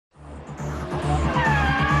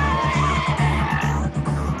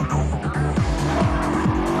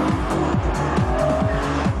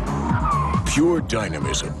Pure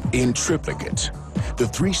dynamism in triplicate. The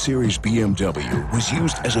 3 Series BMW was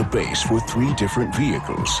used as a base for 3 different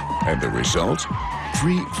vehicles, and the result?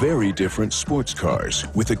 3 very different sports cars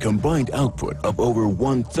with a combined output of over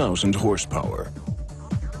 1,000 horsepower.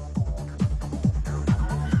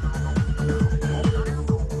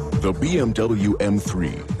 The BMW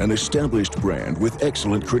M3, an established brand with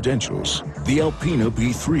excellent credentials. The Alpina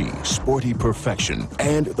B3, sporty perfection.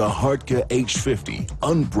 And the Hartge H50,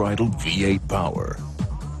 unbridled V8 power.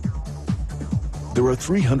 There are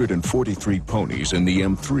 343 ponies in the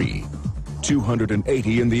M3,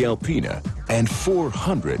 280 in the Alpina, and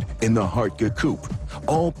 400 in the Hartge Coupe,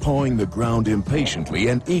 all pawing the ground impatiently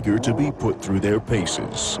and eager to be put through their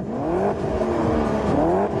paces.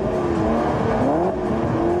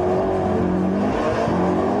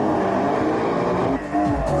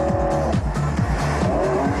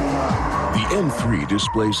 The M3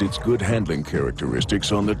 displays its good handling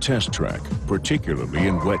characteristics on the test track, particularly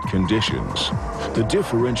in wet conditions. The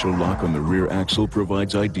differential lock on the rear axle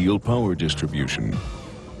provides ideal power distribution.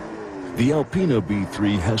 The Alpina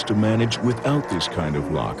B3 has to manage without this kind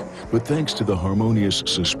of lock, but thanks to the harmonious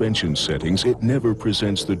suspension settings, it never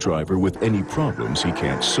presents the driver with any problems he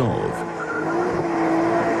can't solve.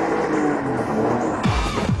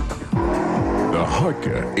 The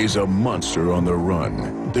Hartge is a monster on the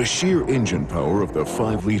run. The sheer engine power of the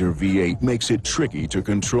 5-liter V8 makes it tricky to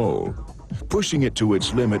control. Pushing it to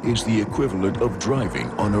its limit is the equivalent of driving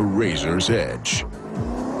on a razor's edge.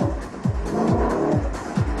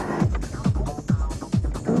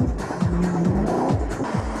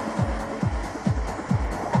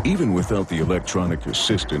 Even without the electronic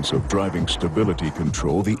assistance of driving stability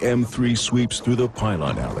control, the M3 sweeps through the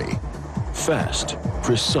pylon alley. Fast,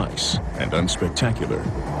 precise, and unspectacular.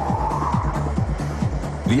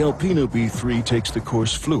 The Alpina B3 takes the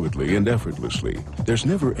course fluidly and effortlessly. There's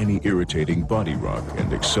never any irritating body rock,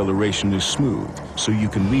 and acceleration is smooth, so you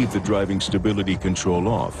can leave the driving stability control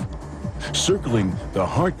off. Circling the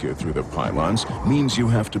Hartge through the pylons means you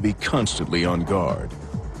have to be constantly on guard.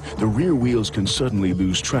 The rear wheels can suddenly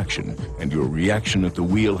lose traction, and your reaction at the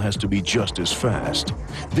wheel has to be just as fast.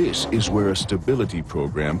 This is where a stability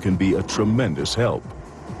program can be a tremendous help.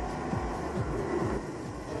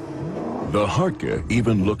 The Hartge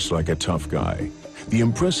even looks like a tough guy. The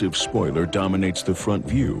impressive spoiler dominates the front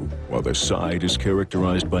view, while the side is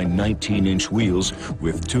characterized by 19-inch wheels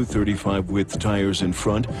with 235 width tires in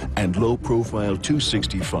front and low-profile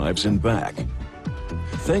 265s in back.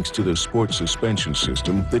 Thanks to the sport suspension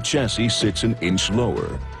system, the chassis sits an inch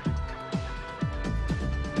lower.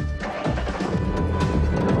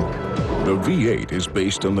 The V8 is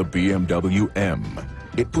based on the BMW M.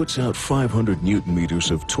 It puts out 500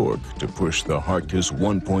 Newton-meters of torque to push the Hartge's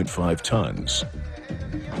 1.5 tons.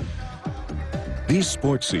 These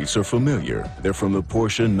sport seats are familiar. They're from the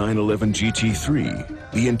Porsche 911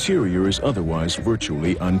 GT3. The interior is otherwise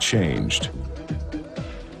virtually unchanged.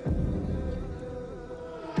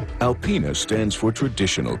 Alpina stands for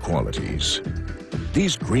traditional qualities.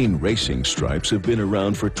 These green racing stripes have been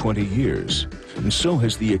around for 20 years, and so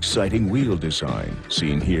has the exciting wheel design,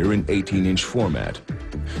 seen here in 18-inch format.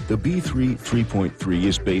 The B3 3.3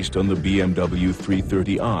 is based on the BMW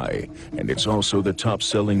 330i, and it's also the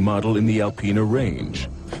top-selling model in the Alpina range.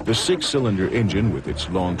 The 6-cylinder engine with its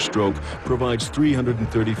long stroke provides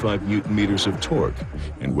 335 Newton-meters of torque,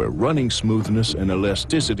 and where running smoothness and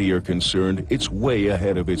elasticity are concerned, it's way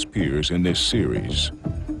ahead of its peers in this series.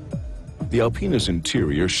 The Alpina's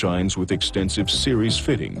interior shines with extensive series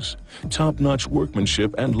fittings, top-notch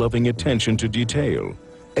workmanship, and loving attention to detail.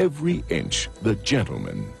 Every inch the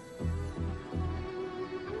gentleman.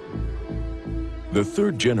 The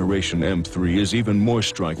third-generation M3 is even more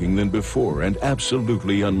striking than before and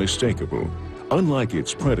absolutely unmistakable. Unlike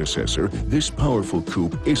its predecessor, this powerful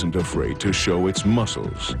coupe isn't afraid to show its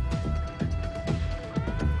muscles.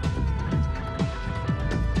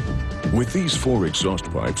 With these 4 exhaust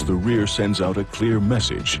pipes, the rear sends out a clear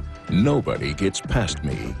message: nobody gets past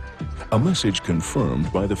me. A message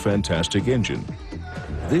confirmed by the fantastic engine.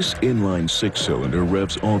 This inline 6-cylinder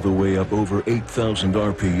revs all the way up over 8,000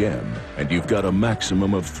 RPM, and you've got a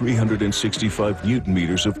maximum of 365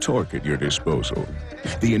 Newton-meters of torque at your disposal.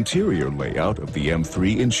 The interior layout of the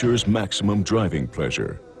M3 ensures maximum driving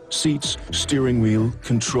pleasure. Seats, steering wheel,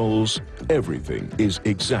 controls, everything is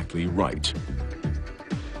exactly right.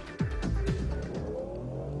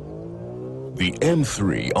 The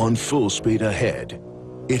M3 on full speed ahead.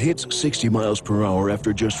 It hits 60 miles per hour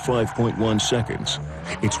after just 5.1 seconds.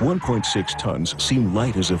 Its 1.6 tons seem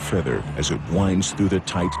light as a feather as it winds through the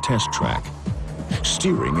tight test track.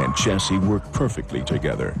 Steering and chassis work perfectly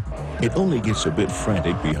together. It only gets a bit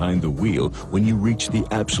frantic behind the wheel when you reach the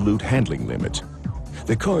absolute handling limit.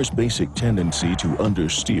 The car's basic tendency to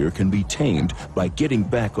understeer can be tamed by getting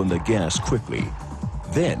back on the gas quickly.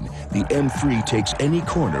 Then, the M3 takes any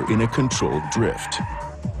corner in a controlled drift.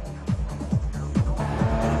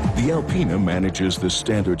 The Alpina manages the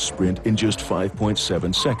standard sprint in just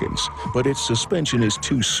 5.7 seconds, but its suspension is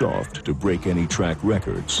too soft to break any track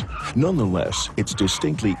records. Nonetheless, its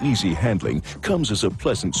distinctly easy handling comes as a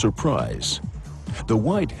pleasant surprise. The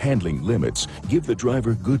wide handling limits give the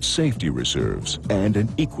driver good safety reserves and an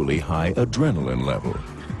equally high adrenaline level.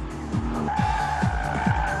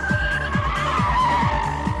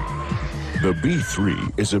 The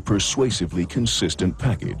B3 is a persuasively consistent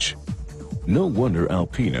package. No wonder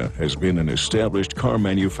Alpina has been an established car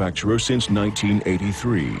manufacturer since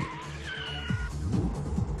 1983.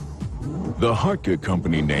 The Hartge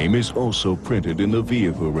company name is also printed in the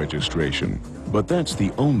vehicle registration, but that's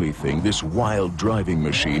the only thing this wild driving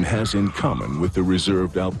machine has in common with the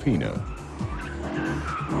reserved Alpina.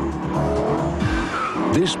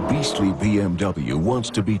 This beastly BMW wants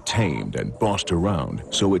to be tamed and bossed around,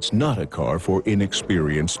 so it's not a car for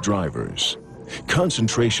inexperienced drivers.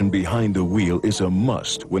 Concentration behind the wheel is a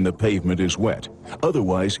must when the pavement is wet.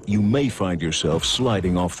 Otherwise, you may find yourself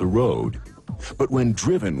sliding off the road. But when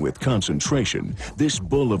driven with concentration, this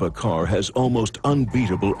bull of a car has almost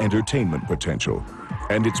unbeatable entertainment potential.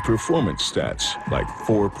 And its performance stats, like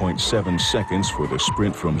 4.7 seconds for the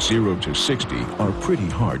sprint from 0 to 60, are pretty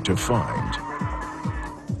hard to find.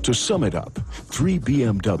 To sum it up, 3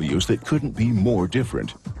 BMWs that couldn't be more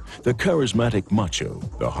different. The charismatic macho,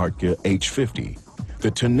 the Hartge H50,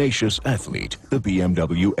 the tenacious athlete, the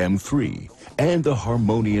BMW M3, and the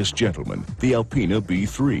harmonious gentleman, the Alpina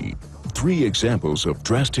B3. 3 examples of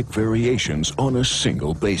drastic variations on a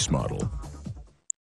single base model.